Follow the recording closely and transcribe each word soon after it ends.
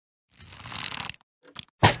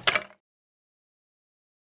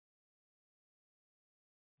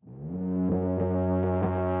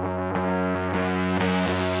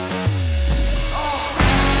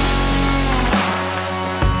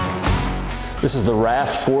This is the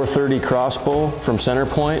Wrath 430 crossbow from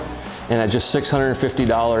Centerpoint, and at just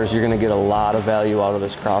 $650, you're gonna get a lot of value out of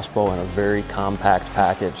this crossbow in a very compact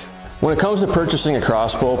package. When it comes to purchasing a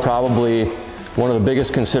crossbow, probably one of the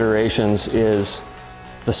biggest considerations is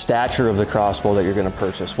the stature of the crossbow that you're gonna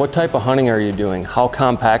purchase. What type of hunting are you doing? How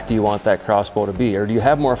compact do you want that crossbow to be? Or do you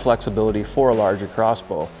have more flexibility for a larger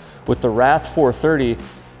crossbow? With the Wrath 430,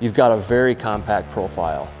 you've got a very compact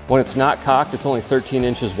profile. When it's not cocked, it's only 13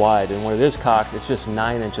 inches wide, and when it is cocked, it's just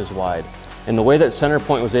 9 inches wide. And the way that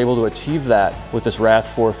Centerpoint was able to achieve that with this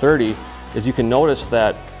Wrath 430 is you can notice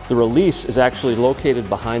that the release is actually located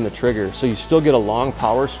behind the trigger, so you still get a long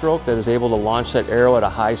power stroke that is able to launch that arrow at a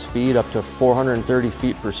high speed up to 430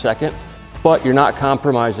 feet per second, but you're not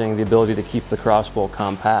compromising the ability to keep the crossbow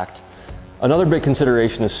compact. Another big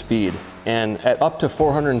consideration is speed, and at up to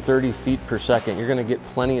 430 feet per second, you're gonna get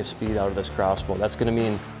plenty of speed out of this crossbow. That's gonna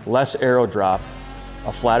mean less arrow drop,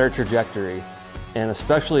 a flatter trajectory, and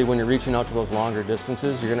especially when you're reaching out to those longer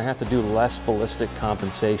distances, you're gonna have to do less ballistic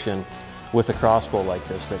compensation with a crossbow like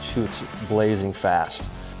this that shoots blazing fast.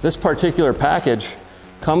 This particular package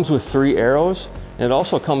comes with 3 arrows, and it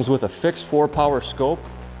also comes with a fixed 4-power scope,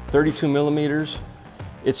 32 millimeters.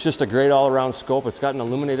 It's just a great all-around scope. It's got an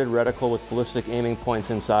illuminated reticle with ballistic aiming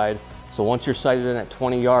points inside. So once you're sighted in at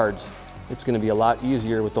 20 yards, it's gonna be a lot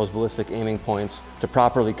easier with those ballistic aiming points to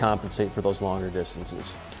properly compensate for those longer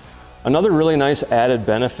distances. Another really nice added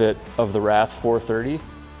benefit of the Wrath 430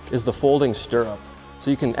 is the folding stirrup.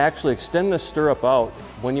 So you can actually extend this stirrup out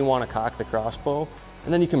when you wanna cock the crossbow,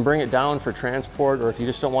 and then you can bring it down for transport, or if you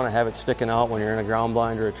just don't wanna have it sticking out when you're in a ground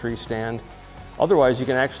blind or a tree stand. Otherwise, you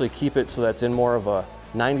can actually keep it so that's in more of a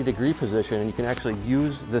 90-degree position, and you can actually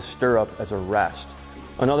use this stirrup as a rest.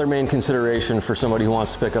 Another main consideration for somebody who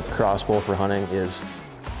wants to pick up a crossbow for hunting is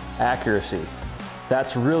accuracy.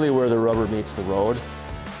 That's really where the rubber meets the road.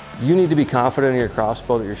 You need to be confident in your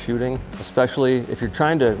crossbow that you're shooting, especially if you're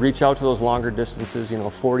trying to reach out to those longer distances,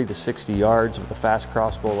 40 to 60 yards with a fast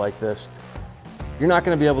crossbow like this. You're not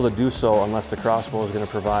going to be able to do so unless the crossbow is going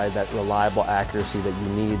to provide that reliable accuracy that you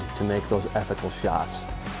need to make those ethical shots.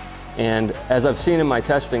 And as I've seen in my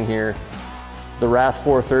testing here, the Wrath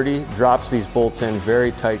 430 drops these bolts in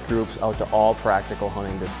very tight groups out to all practical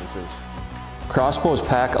hunting distances. Crossbows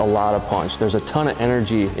pack a lot of punch. There's a ton of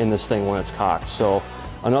energy in this thing when it's cocked. So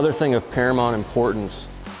another thing of paramount importance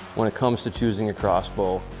when it comes to choosing a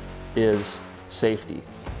crossbow is safety.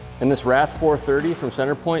 And this Wrath 430 from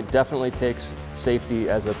Centerpoint definitely takes safety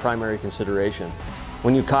as a primary consideration.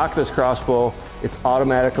 When you cock this crossbow, it's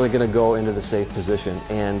automatically going to go into the safe position,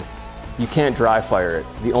 and you can't dry fire it.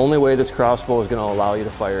 The only way this crossbow is going to allow you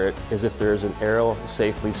to fire it is if there is an arrow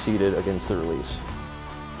safely seated against the release.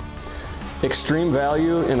 Extreme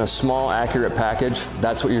value in a small, accurate package,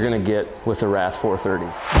 that's what you're going to get with the Wrath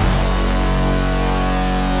 430.